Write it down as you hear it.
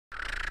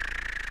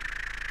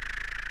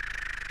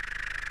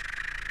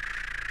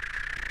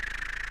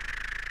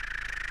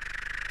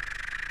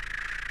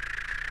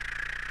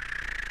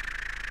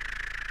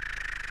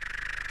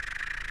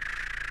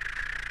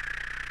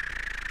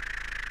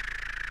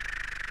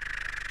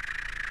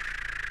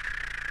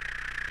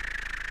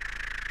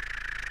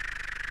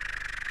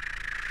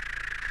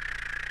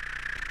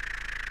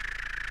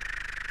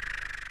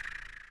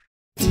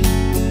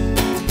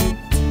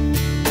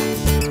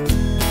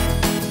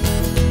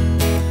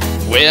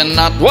We're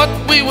not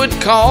what we would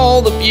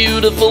call the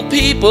beautiful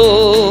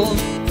people.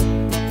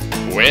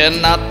 We're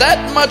not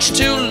that much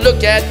to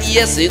look at,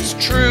 yes, it's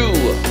true.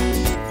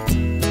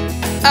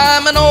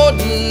 I'm an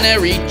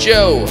ordinary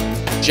Joe,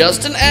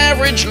 just an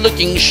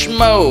average-looking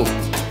schmoe,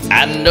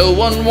 and no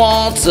one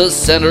wants a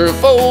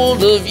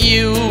centerfold of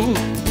you.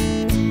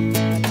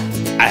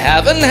 I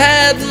haven't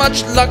had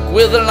much luck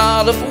with a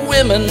lot of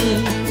women.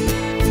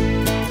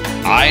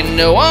 I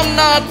know I'm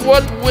not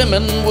what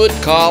women would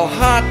call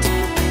hot.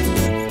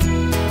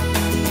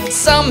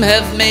 Some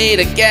have made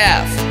a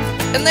gaffe,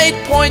 and they'd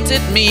point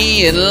at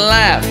me and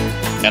laugh,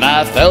 and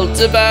I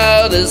felt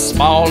about as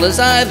small as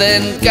I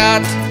then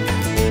got.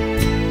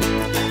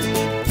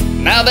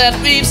 Now that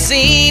we've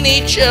seen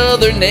each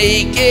other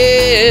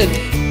naked,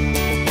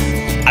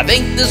 I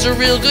think there's a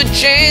real good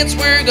chance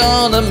we're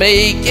gonna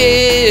make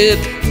it.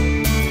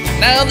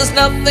 Now there's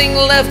nothing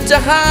left to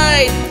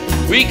hide,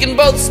 we can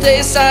both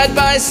stay side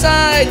by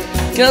side,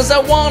 'cause I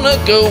wanna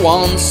go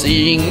on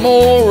seeing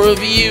more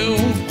of you.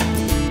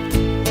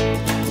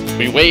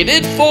 We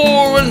waited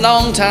for a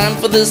long time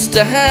for this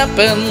to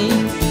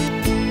happen.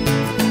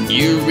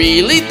 You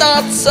really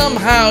thought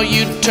somehow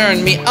you'd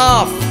turn me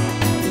off.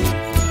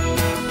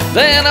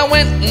 Then I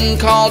went and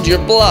called your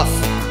bluff,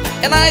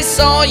 and I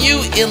saw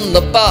you in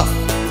the buff.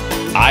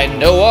 I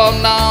know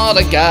I'm not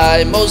a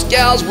guy most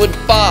gals would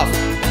boff.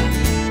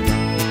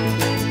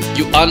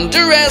 You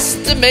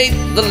underestimate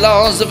the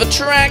laws of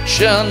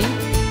attraction.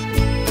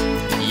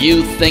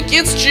 You think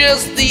it's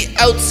just the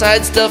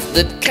outside stuff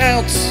that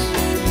counts.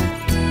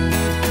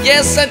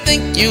 Yes, I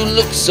think you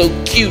look so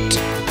cute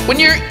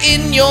when you're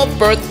in your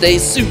birthday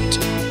suit,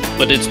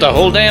 but it's the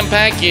whole damn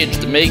package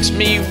that makes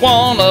me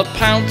wanna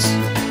pounce.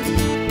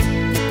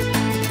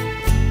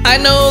 I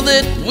know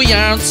that we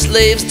aren't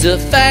slaves to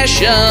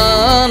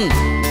fashion,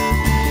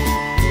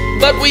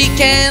 but we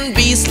can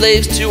be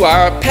slaves to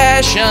our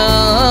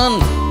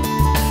passion.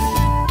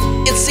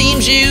 It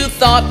seems you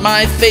thought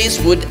my face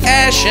would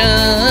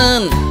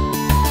ashen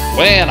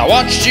when I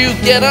watched you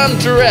get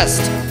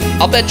undressed.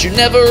 I'll bet you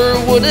never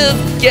would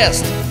have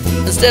guessed,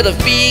 instead of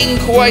being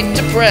quite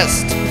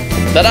depressed,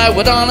 that I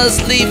would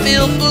honestly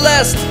feel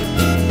blessed.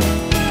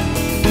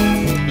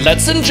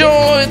 Let's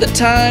enjoy the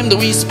time that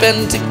we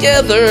spend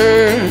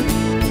together.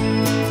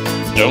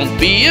 Don't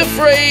be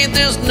afraid,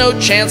 there's no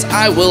chance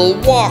I will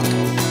walk.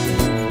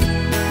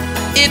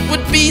 It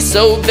would be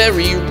so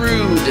very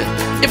rude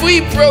if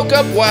we broke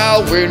up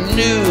while we're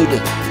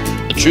nude.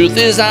 The truth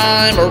is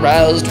I'm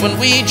aroused when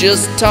we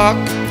just talk.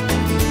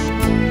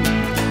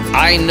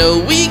 I know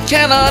we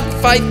cannot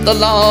fight the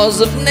laws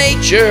of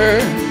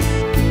nature.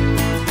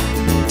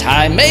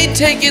 Time may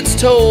take its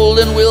toll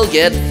and we'll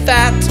get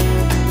fat,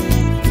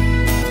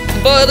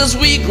 but as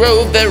we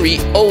grow very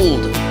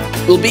old,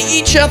 we'll be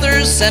each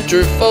other's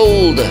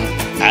centerfold,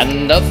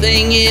 and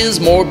nothing is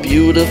more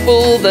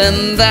beautiful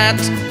than that.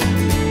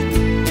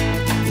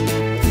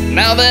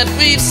 Now that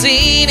we've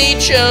seen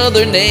each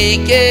other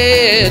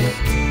naked,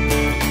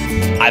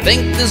 I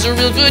think there's a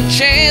real good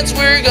chance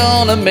we're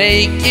gonna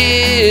make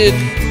it.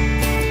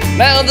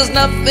 Now there's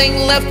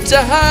nothing left to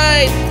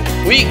hide,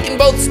 we can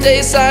both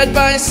stay side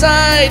by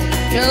side,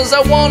 'cause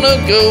I wanna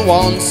go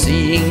on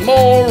seeing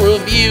more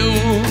of you.